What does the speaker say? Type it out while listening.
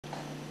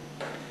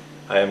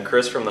I am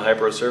Chris from the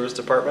Hypro service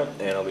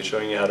department, and I'll be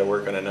showing you how to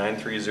work on a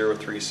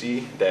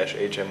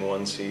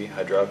 9303C-HM1C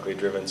hydraulically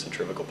driven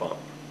centrifugal pump.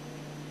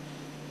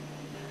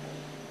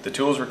 The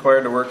tools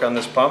required to work on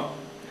this pump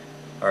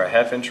are a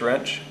 1/2 inch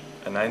wrench,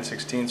 a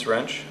 9/16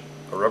 wrench,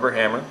 a rubber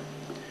hammer,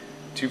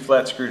 2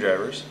 flat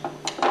screwdrivers,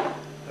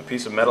 a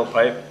piece of metal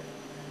pipe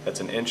that's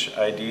an inch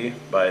ID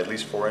by at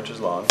least 4 inches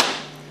long,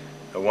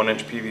 a 1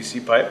 inch PVC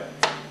pipe,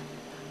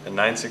 a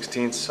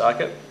 9/16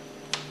 socket,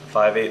 a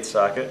 5/8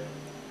 socket,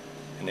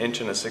 an 1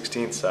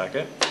 1/16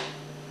 socket, a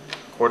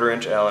 1/4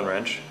 inch Allen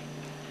wrench,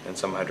 and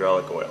some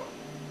hydraulic oil.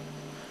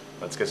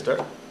 Let's get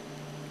started.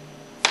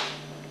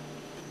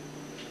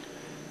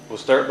 We'll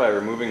start by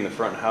removing the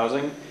front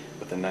housing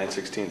with the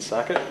 9/16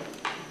 socket.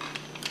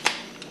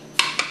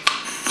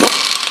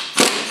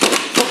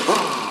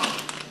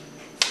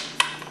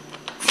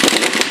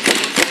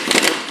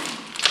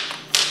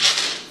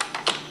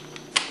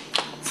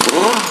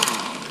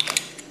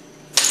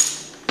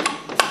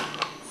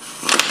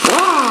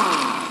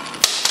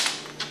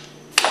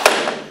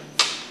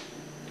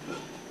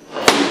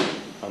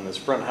 On this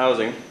front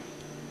housing,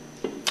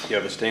 you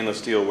have a stainless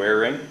steel wear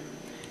ring.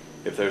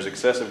 If there's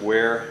excessive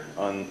wear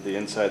on the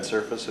inside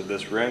surface of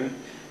this ring,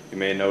 you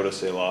may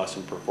notice a loss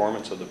in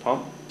performance of the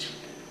pump.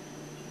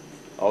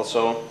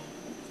 Also,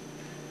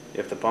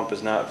 if the pump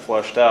is not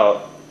flushed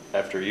out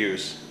after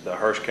use, the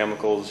harsh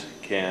chemicals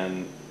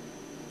can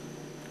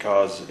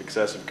cause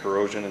excessive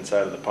corrosion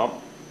inside of the pump.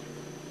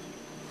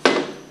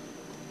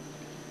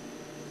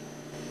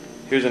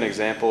 Here's an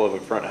example of a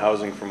front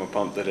housing from a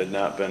pump that had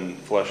not been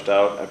flushed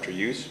out after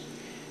use.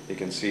 You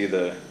can see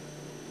the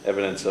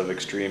evidence of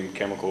extreme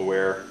chemical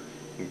wear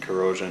and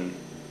corrosion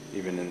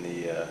even in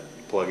the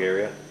plug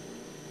area.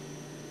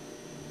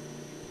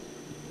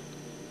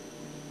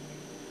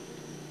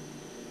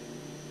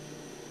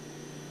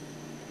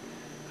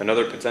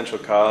 Another potential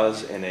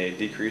cause in a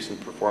decrease in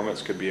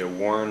performance could be a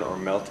worn or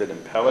melted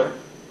impeller.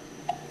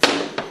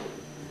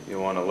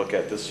 You'll want to look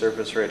at this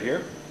surface right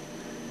here.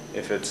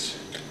 If it's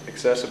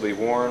excessively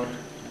worn,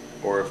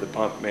 or if the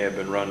pump may have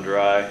been run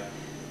dry,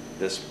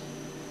 this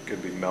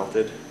could be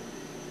melted.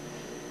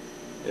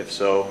 If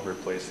so,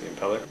 replace the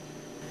impeller.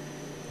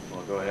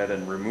 We'll go ahead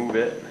and remove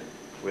it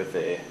with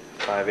a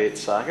 5/8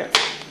 socket.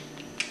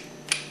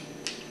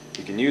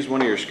 You can use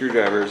one of your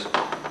screwdrivers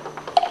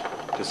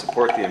to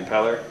support the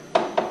impeller.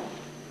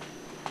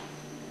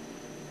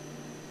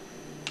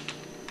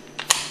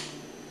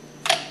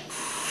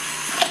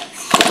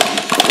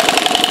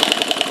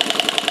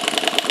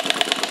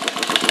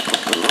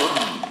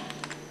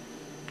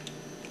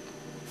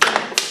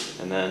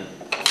 And then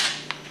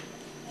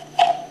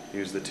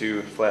use the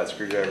 2 flat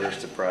screwdrivers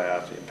to pry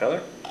off the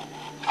impeller.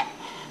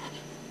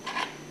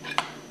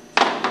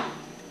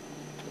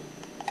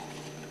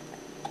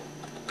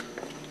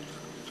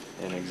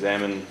 And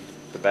examine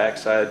the back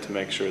side to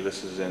make sure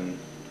this is in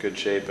good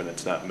shape and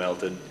it's not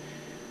melted.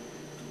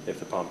 If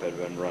the pump had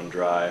been run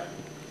dry,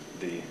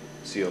 the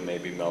seal may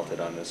be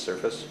melted on this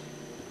surface.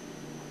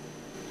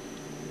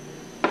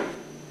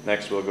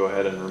 Next, we'll go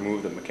ahead and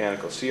remove the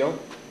mechanical seal.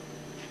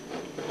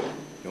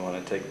 You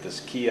want to take this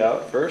key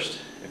out first.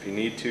 If you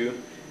need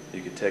to,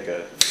 you could take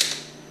a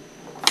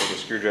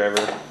screwdriver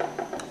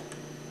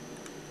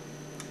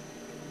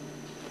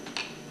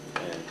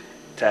and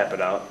tap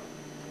it out.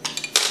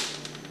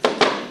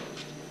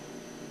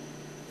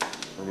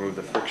 Remove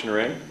the friction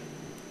ring.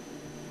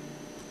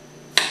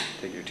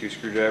 Take your 2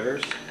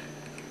 screwdrivers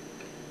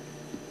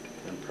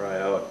and pry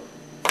out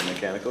the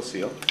mechanical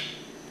seal.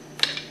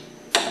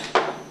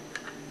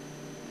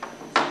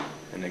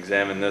 And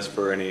examine this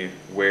for any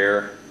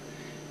wear,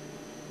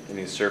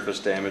 any surface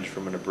damage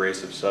from an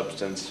abrasive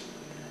substance,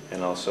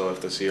 and also if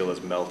the seal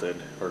is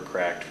melted or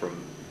cracked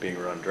from being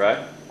run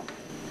dry.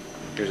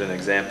 Here's an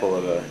example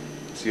of a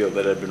seal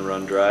that had been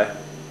run dry.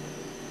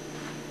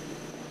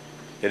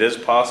 It is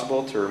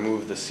possible to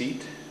remove the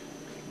seat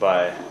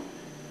by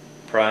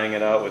prying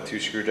it out with 2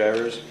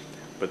 screwdrivers,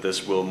 but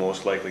this will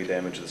most likely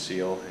damage the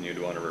seal and you'd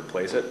want to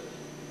replace it.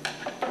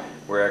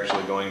 We're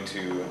actually going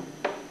to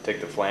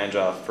take the flange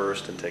off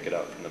first and take it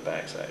out from the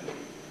back side.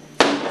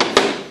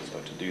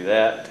 So to do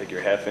that, take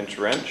your 1/2 inch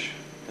wrench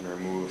and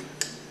remove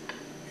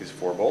these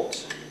 4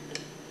 bolts.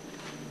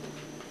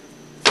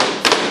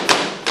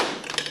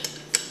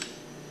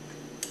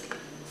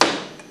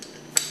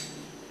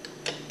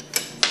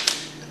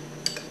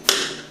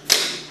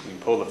 You can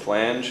pull the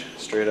flange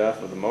straight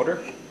off of the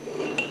motor.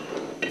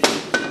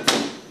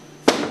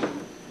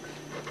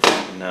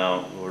 And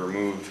now we'll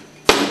remove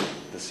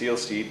the seal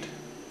seat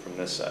from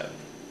this side.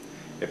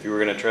 If you were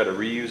going to try to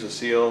reuse a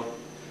seal,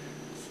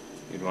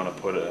 you'd want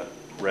to put a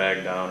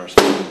rag down or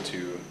something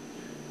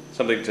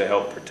to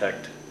help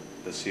protect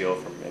the seal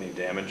from any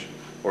damage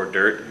or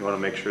dirt. You want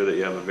to make sure that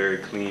you have a very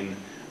clean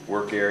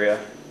work area.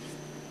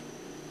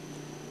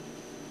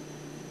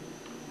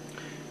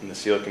 And the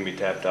seal can be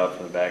tapped out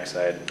from the back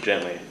side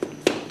gently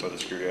with a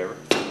screwdriver.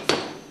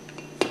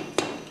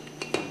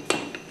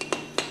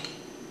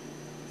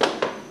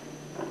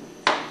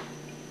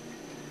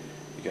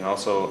 You can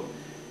also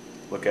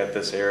look at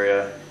this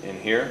area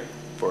in here.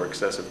 for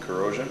excessive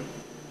corrosion.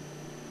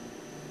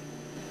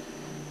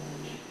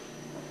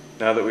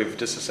 Now that we've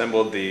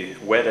disassembled the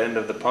wet end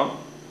of the pump,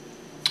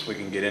 we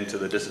can get into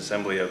the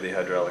disassembly of the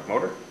hydraulic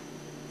motor.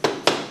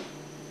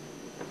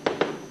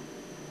 The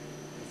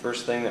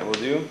first thing that we'll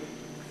do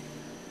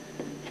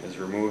is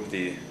remove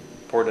the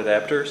port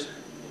adapters.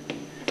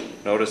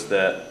 Notice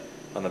that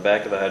on the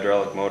back of the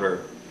hydraulic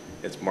motor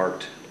it's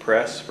marked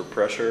press for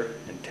pressure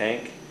and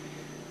tank.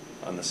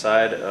 On the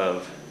side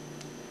of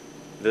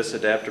this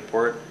adapter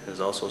port is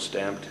also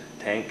stamped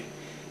tank.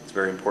 It's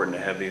very important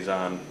to have these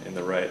on in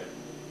the right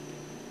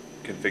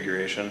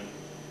configuration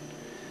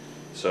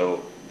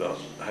so the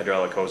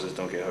hydraulic hoses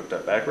don't get hooked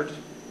up backwards.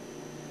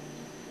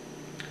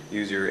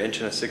 Use your 1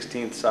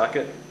 1/16"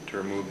 socket to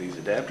remove these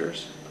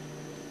adapters.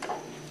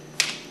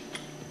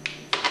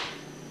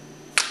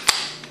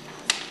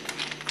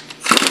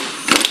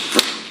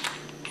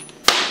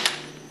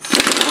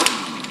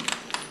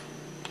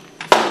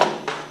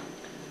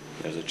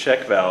 There's a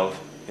check valve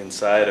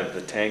inside of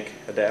the tank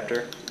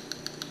adapter.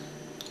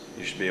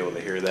 You should be able to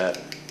hear that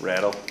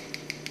rattle.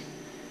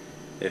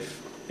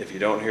 If you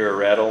don't hear a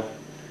rattle,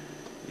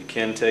 you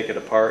can take it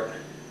apart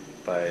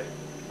by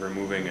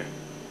removing a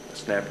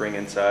snap ring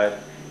inside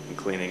and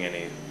cleaning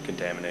any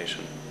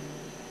contamination.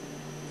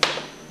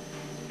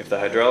 If the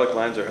hydraulic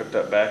lines are hooked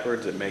up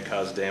backwards, it may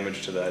cause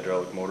damage to the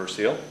hydraulic motor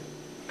seal.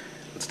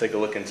 Let's take a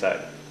look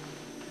inside.